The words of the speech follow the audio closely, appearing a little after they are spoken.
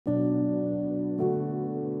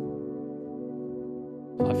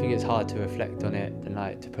I think it's hard to reflect on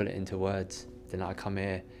it, to put it into words. I come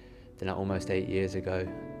here, almost 8 years ago,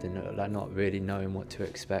 not really knowing what to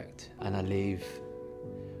expect, and I leave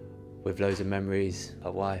with loads of memories,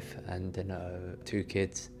 a wife and 2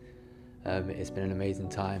 kids. It's been an amazing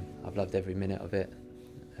time. I've loved every minute of it.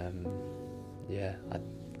 Yeah, I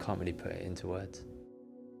can't really put it into words.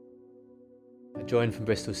 I joined from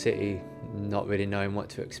Bristol City, not really knowing what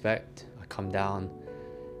to expect. I come down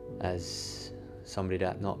as somebody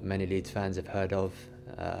that not many Leeds fans have heard of.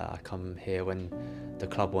 I come here when the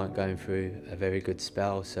club weren't going through a very good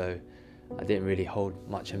spell, so I didn't really hold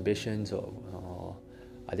much ambitions, or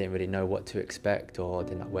I didn't really know what to expect, or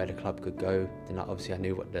where the club could go. Obviously I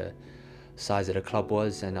knew what the size of the club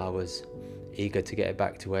was, and I was eager to get it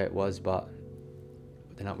back to where it was, but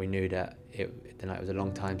we knew that it was a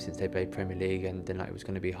long time since they played Premier League, and it was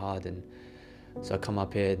going to be hard. And so I come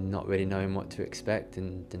up here not really knowing what to expect,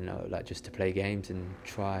 and just to play games and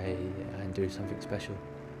try and do something special.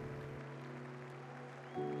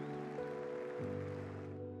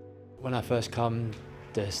 When I first come,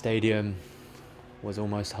 the stadium was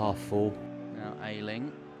almost half full. Now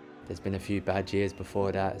Ayling. There's been a few bad years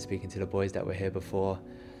before that. Speaking to the boys that were here before,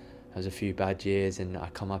 there was a few bad years, and I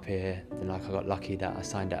come up here, I got lucky that I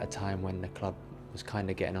signed at a time when the club was kind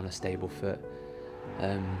of getting on a stable foot,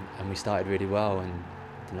 and we started really well, and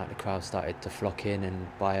the crowd started to flock in, and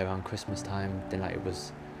by around Christmas time, it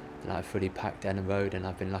was a fully packed Ellen Road, and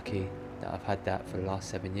I've been lucky that I've had that for the last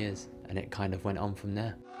 7 years, and it kind of went on from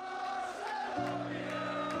there.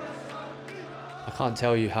 I can't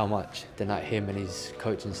tell you how much him and his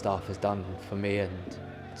coaching staff has done for me, and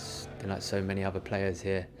so many other players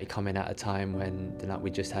here. They come in at a time when we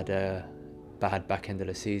just had a bad back end of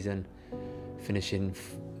the season, finishing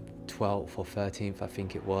 12th or 13th I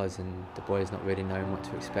think it was, and the boys not really knowing what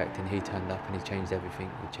to expect, and he turned up and he changed everything.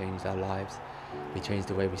 He changed our lives, he changed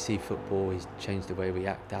the way we see football, he's changed the way we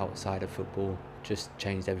act outside of football, just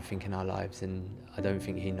changed everything in our lives, and I don't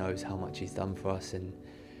think he knows how much he's done for us, and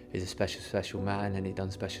he's a special man, and he's done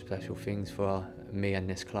special things for me and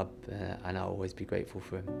this club, and I'll always be grateful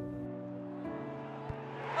for him.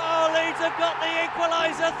 Oh, Leeds have got the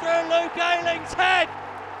equaliser through Luke Ayling's head!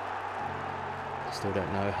 I still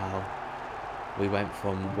don't know how we went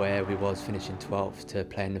from where we was finishing 12th to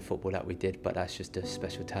playing the football that we did, but that's just the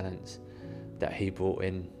special talents that he brought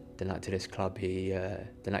in to this club. He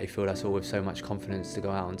filled us all with so much confidence to go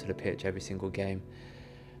out onto the pitch every single game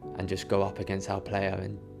and just go up against our player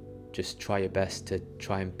and just try your best to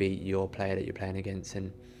try and beat your player that you're playing against.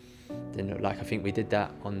 And I think we did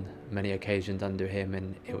that on many occasions under him,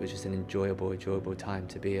 and it was just an enjoyable time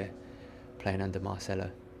to be here playing under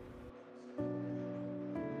Marcelo.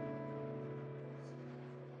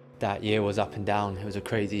 That year was up and down. It was a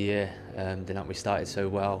crazy year. We started so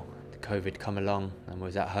well. The COVID come along and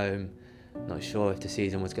was at home, not sure if the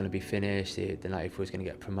season was going to be finished, if we was going to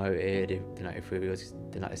get promoted, if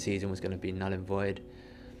the season was going to be null and void.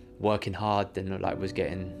 Working hard, was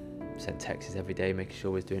getting sent texts every day, making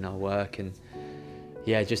sure we was doing our work, and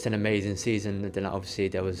yeah, just an amazing season. Obviously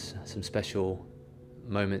there was some special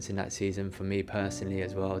moments in that season for me personally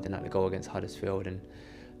as well. The goal against Huddersfield and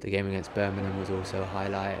the game against Birmingham was also a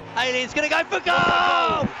highlight. Ayling's going to go for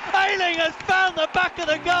goal! Ayling has found the back of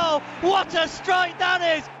the goal. What a strike that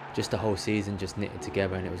is! Just the whole season just knitted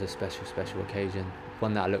together, and it was a special occasion.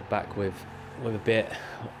 One that I look back with a bit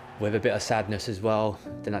of sadness as well,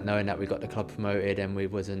 knowing that we got the club promoted and we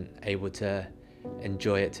wasn't able to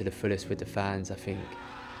enjoy it to the fullest with the fans. I think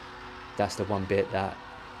that's the one bit that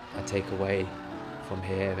I take away from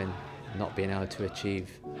here, and not being able to achieve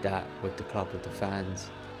that with the club, with the fans,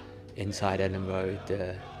 inside Ellen Road,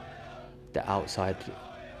 the outside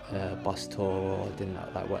bus tour, or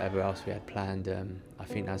whatever else we had planned. I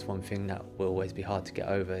think that's one thing that will always be hard to get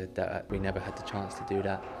over, that we never had the chance to do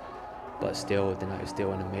that. But still, it was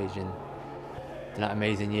still an amazing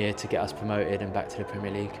year to get us promoted and back to the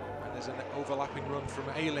Premier League. And there's an overlapping run from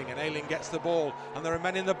Ayling, and Ayling gets the ball, and there are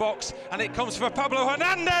men in the box, and it comes for Pablo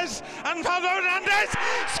Hernandez, and Pablo Hernandez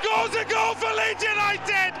scores a goal for Leeds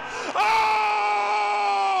United!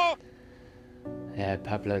 Oh! Yeah,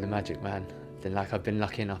 Pablo, the magic man. I've been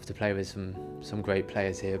lucky enough to play with some great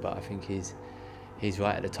players here, but I think he's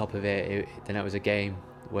right at the top of it. It was a game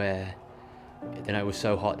where it was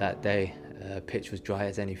so hot that day. Pitch was dry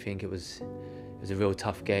as anything. It was a real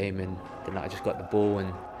tough game, and then I just got the ball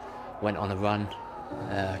and went on a run,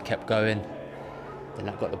 kept going. Then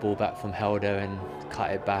I got the ball back from Helder and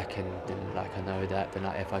cut it back, and then I know that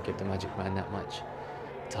if I give the magic man that much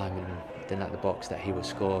time, and then at the box that he would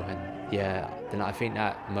score. And yeah, then I think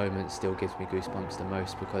that moment still gives me goosebumps the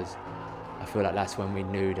most, because I feel like that's when we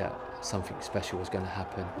knew that something special was going to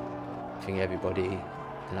happen. I think everybody,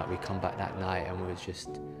 then like we come back that night and we was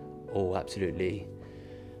just all absolutely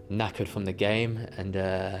knackered from the game, and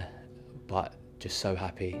but just so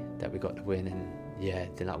happy that we got the win. And yeah,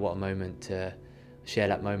 then like what a moment to share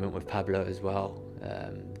that moment with Pablo as well.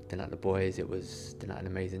 Then like the boys, it was then like an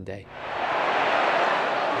amazing day.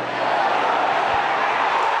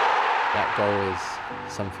 That goal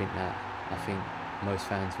is something that I think most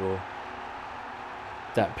fans will.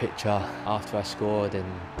 That picture after I scored, and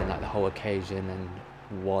then like the whole occasion and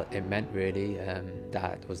what it meant really.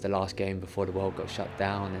 That was the last game before the world got shut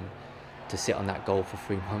down, and to sit on that goal for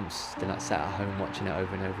 3 months, then I sat at home watching it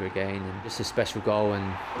over and over again, and just a special goal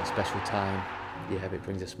and a special time. Yeah, it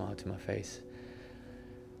brings a smile to my face.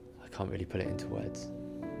 I can't really put it into words.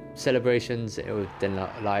 Celebrations, it would then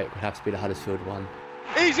would have to be the Huddersfield one.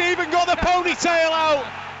 He's even got the ponytail out!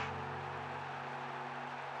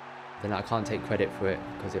 Then I can't take credit for it,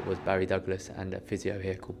 because it was Barry Douglas and a physio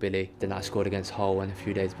here called Billy. Then I scored against Hull, and a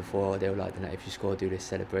few days before they were like, then if you score, do this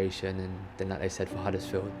celebration. And then they said for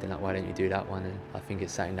Huddersfield, then why don't you do that one? And I think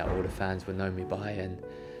it's something that all the fans would know me by, and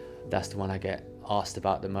that's the one I get asked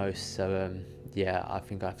about the most. So yeah, I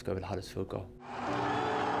think I have to go with the Huddersfield goal.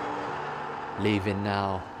 Leaving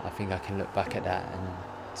now, I think I can look back at that and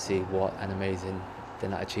see what an amazing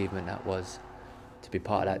achievement that was. To be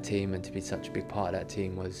part of that team and to be such a big part of that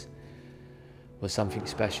team was something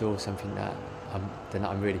special, something that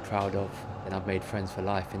I'm really proud of. And I've made friends for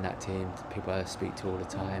life in that team, people I speak to all the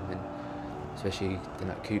time, and especially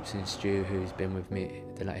Coops and Stu, who's been with me,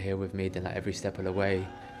 here with me, every step of the way.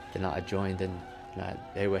 I joined, and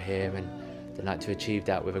they were here, and to achieve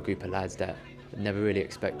that with a group of lads that never really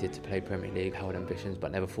expected to play Premier League, held ambitions,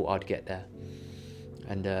 but never thought I'd get there.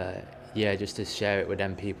 And yeah, just to share it with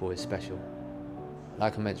them people is special.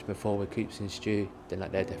 Like I mentioned before with Coops and Stu, they're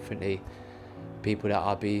definitely people that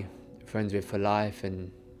I'll be friends with for life,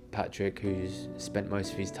 and Patrick, who's spent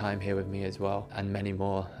most of his time here with me as well, and many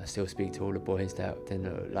more. I still speak to all the boys that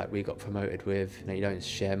we got promoted with. You don't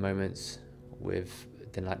share moments with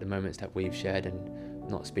the moments that we've shared and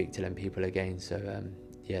not speak to them people again. So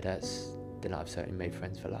yeah, I've certainly made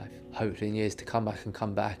friends for life. Hopefully in years to come I can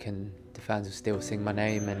come back and the fans will still sing my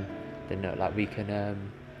name, and then we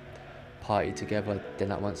can party together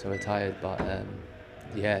once I'm retired. But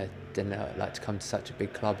yeah, I'd like to come to such a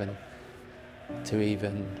big club, and to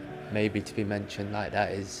even maybe to be mentioned like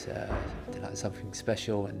that is something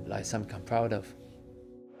special and something I'm proud of.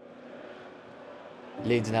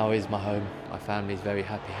 Leeds now is my home. My family's very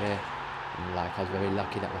happy here, and I was very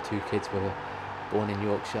lucky that my 2 kids were born in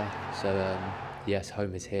Yorkshire. So yes,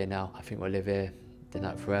 home is here now. I think we'll live here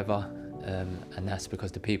forever, and that's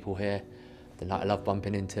because the people here. I love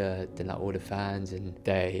bumping into all the fans, and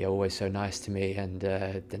they are always so nice to me, and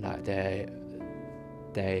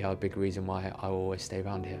they are a big reason why I will always stay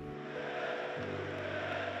around here.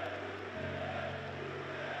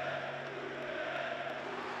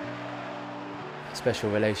 A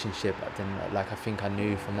special relationship. I think I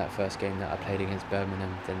knew from that first game that I played against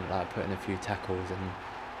Birmingham. I put in a few tackles,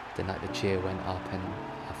 and the cheer went up, and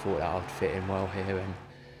I thought that I'd fit in well here,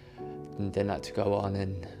 and to go on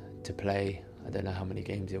and to play. I don't know how many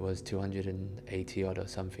games it was, 280 odd or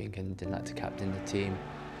something, and to captain the team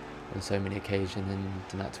on so many occasions,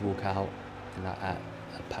 and to walk out at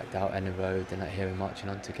a packed out Ayling Road, hearing marching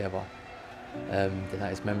on together.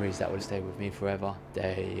 It's memories that will stay with me forever.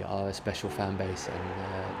 They are a special fan base, and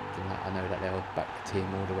I know that they'll back the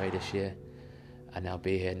team all the way this year, and they'll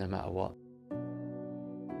be here no matter what.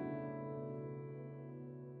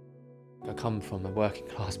 I come from a working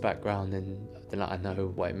class background, and I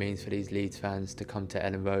know what it means for these Leeds fans to come to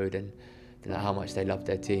Ayling Road, and how much they love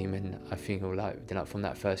their team. And I think from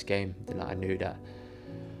that first game, I knew that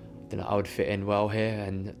I would fit in well here,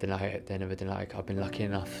 and I've been lucky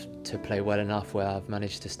enough to play well enough where I've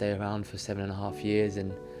managed to stay around for 7.5 years,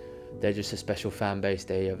 and they're just a special fan base.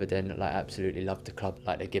 They absolutely love the club.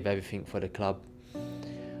 They give everything for the club.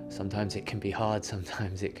 Sometimes it can be hard,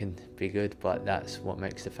 sometimes it can be good, but that's what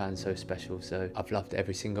makes the fans so special. So I've loved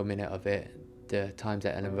every single minute of it. The times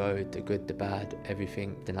at Ayling Road, the good, the bad,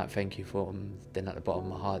 everything. Thank you for them. At the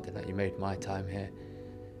bottom of my heart, you made my time here.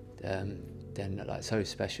 So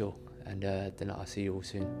special, and I'll see you all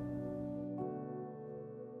soon.